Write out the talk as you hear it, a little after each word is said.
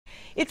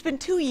It's been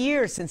 2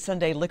 years since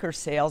Sunday liquor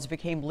sales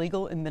became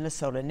legal in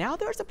Minnesota. Now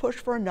there's a push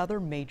for another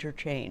major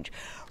change.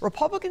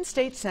 Republican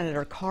State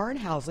Senator Karin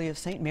Housley of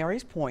St.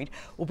 Mary's Point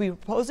will be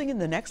proposing in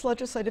the next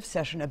legislative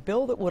session a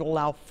bill that would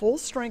allow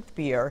full-strength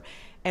beer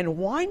and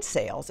wine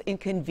sales in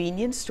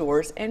convenience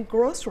stores and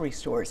grocery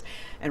stores.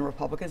 And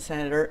Republican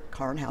Senator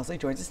Karin Housley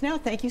joins us now.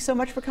 Thank you so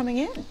much for coming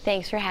in.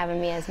 Thanks for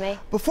having me, Esme.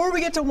 Before we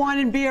get to wine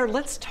and beer,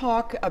 let's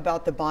talk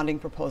about the bonding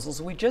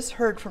proposals. We just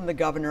heard from the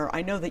governor.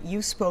 I know that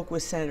you spoke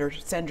with Senator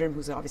Sendrum,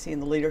 who's obviously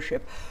in the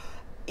leadership.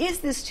 Is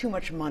this too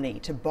much money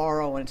to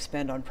borrow and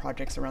spend on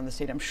projects around the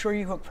state? I'm sure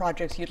you have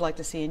projects you'd like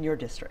to see in your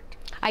district.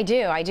 I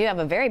do have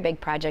a very big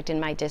project in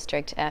my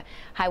district,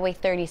 Highway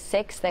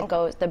 36 that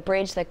goes, the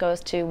bridge that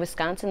goes to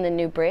Wisconsin, the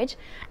new bridge.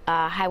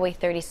 Highway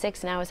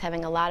 36 now is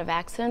having a lot of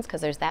accidents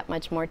because there's that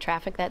much more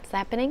traffic that's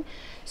happening.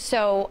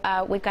 So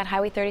we've got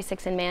Highway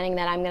 36 in Manning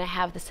that I'm going to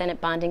have the Senate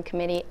Bonding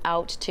Committee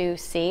out to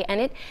see, and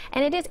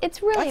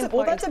it's really important.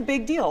 Well, that's a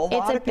big deal. A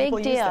lot of people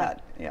use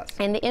that. Yes.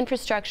 And the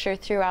infrastructure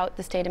throughout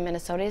the state of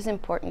Minnesota is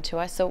important to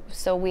us.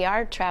 So we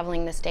are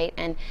traveling the state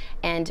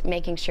and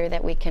making sure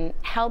that we can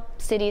help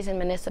cities and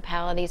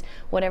municipalities,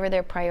 whatever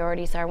their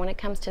priorities are when it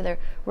comes to their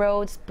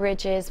roads,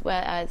 bridges,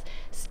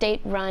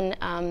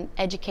 state-run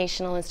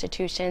educational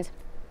institutions.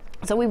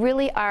 So we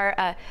really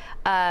are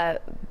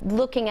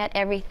looking at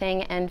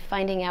everything and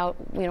finding out,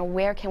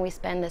 where can we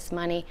spend this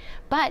money.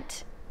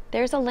 But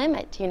there's a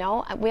limit,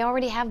 We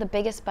already have the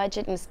biggest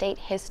budget in state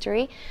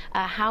history.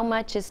 How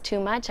much is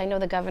too much? I know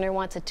the governor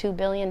wants a $2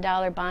 billion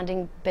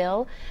bonding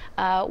bill.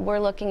 We're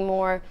looking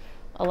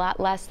a lot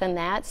less than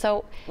that.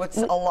 So what's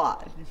a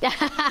lot?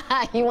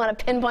 You want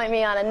to pinpoint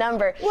me on a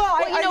number? Well,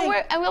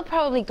 we'll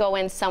probably go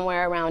in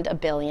somewhere around $1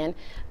 billion.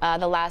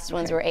 The last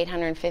ones were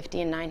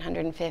 850 and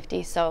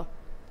 950. So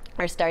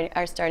our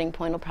starting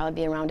point will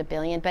probably be around $1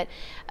 billion. But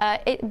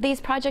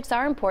these projects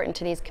are important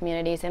to these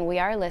communities, and we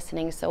are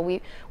listening. So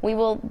we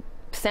will.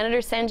 Senator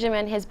Sendrum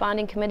and his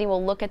bonding committee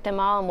will look at them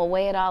all and we'll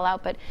weigh it all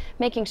out, but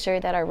making sure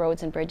that our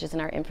roads and bridges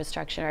and our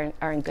infrastructure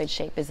are in good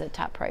shape is a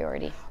top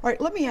priority. All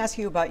right, let me ask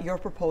you about your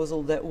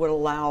proposal that would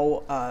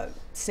allow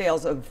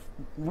sales of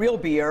real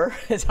beer,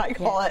 as I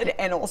call it,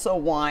 and also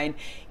wine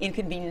in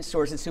convenience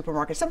stores and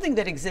supermarkets, something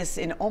that exists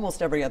in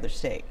almost every other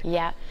state.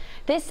 Yeah.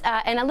 This,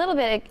 and a little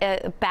bit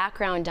of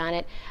background on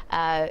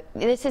it,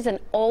 this is an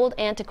old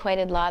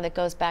antiquated law that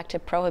goes back to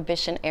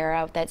Prohibition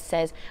era that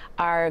says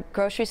our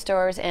grocery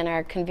stores and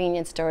our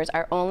convenience stores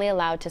are only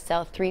allowed to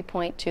sell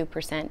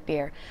 3.2%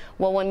 beer.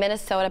 Well, when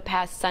Minnesota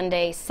passed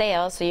Sunday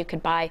sales, so you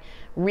could buy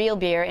real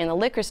beer in the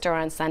liquor store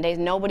on Sundays,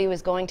 nobody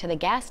was going to the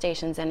gas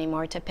stations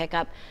anymore to pick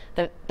up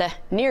the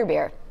near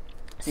beer.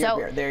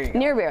 There you go.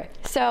 Near beer.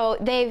 So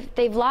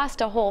they've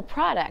lost a whole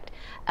product.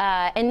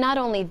 And not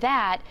only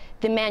that,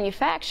 the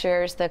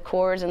manufacturers, the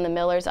Coors and the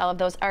Millers, all of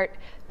those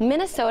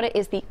Minnesota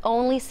is the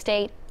only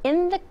state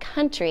in the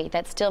country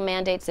that still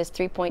mandates this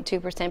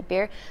 3.2%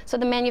 beer. So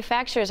the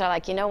manufacturers are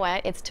like, you know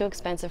what, it's too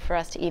expensive for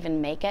us to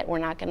even make it. We're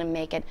not going to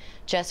make it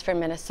just for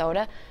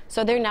Minnesota.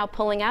 So they're now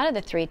pulling out of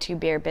the 3.2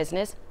 beer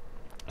business.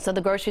 So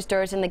the grocery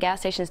stores and the gas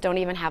stations don't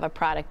even have a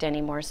product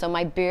anymore. So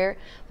my beer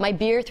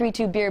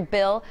 3.2 beer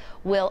bill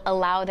will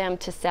allow them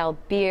to sell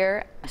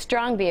beer,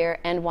 strong beer,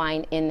 and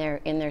wine in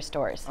their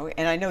stores. Okay,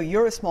 and I know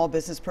you're a small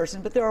business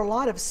person, but there are a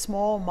lot of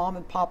small mom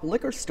and pop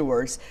liquor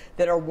stores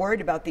that are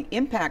worried about the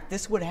impact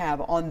this would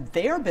have on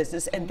their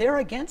business, and they're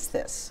against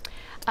this.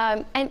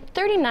 And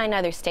 39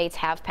 other states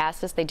have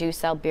passed this. They do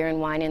sell beer and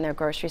wine in their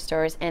grocery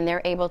stores, and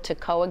they're able to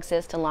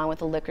coexist along with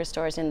the liquor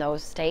stores in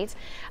those states.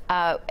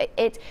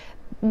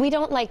 We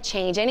don't like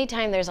change.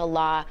 Anytime there's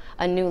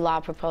a new law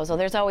proposal,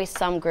 there's always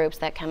some groups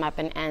that come up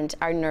and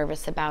are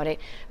nervous about it.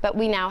 But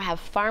we now have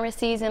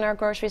pharmacies in our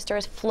grocery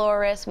stores,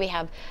 florists, we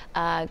have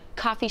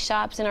coffee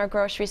shops in our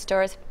grocery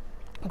stores.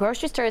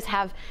 Grocery stores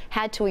have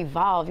had to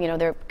evolve.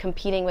 They're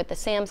competing with the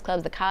Sam's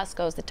Clubs, the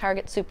Costco's, the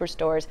Target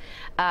superstores,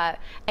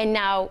 and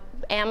now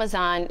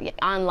Amazon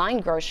online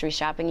grocery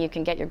shopping. You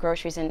can get your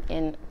groceries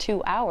in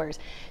 2 hours.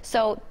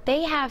 So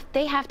they have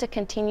to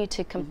continue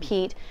to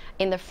compete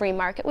in the free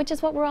market, which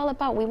is what we're all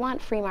about. We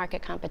want free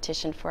market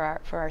competition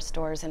for our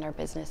stores and our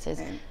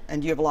businesses.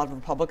 And do you have a lot of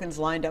Republicans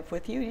lined up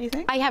with you, do you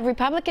think? I have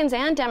Republicans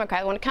and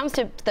Democrats. When it comes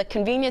to the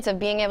convenience of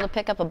being able to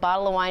pick up a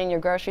bottle of wine in your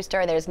grocery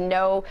store, there's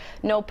no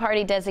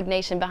party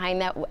designation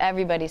behind that.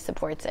 Everybody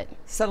supports it.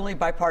 Suddenly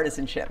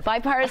bipartisanship.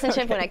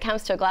 Bipartisanship when it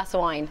comes to a glass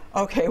of wine.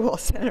 Okay, well,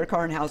 Senator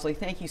Karin Housley,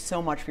 thank you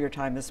so much for your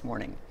time this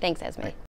morning. Thanks, Esme.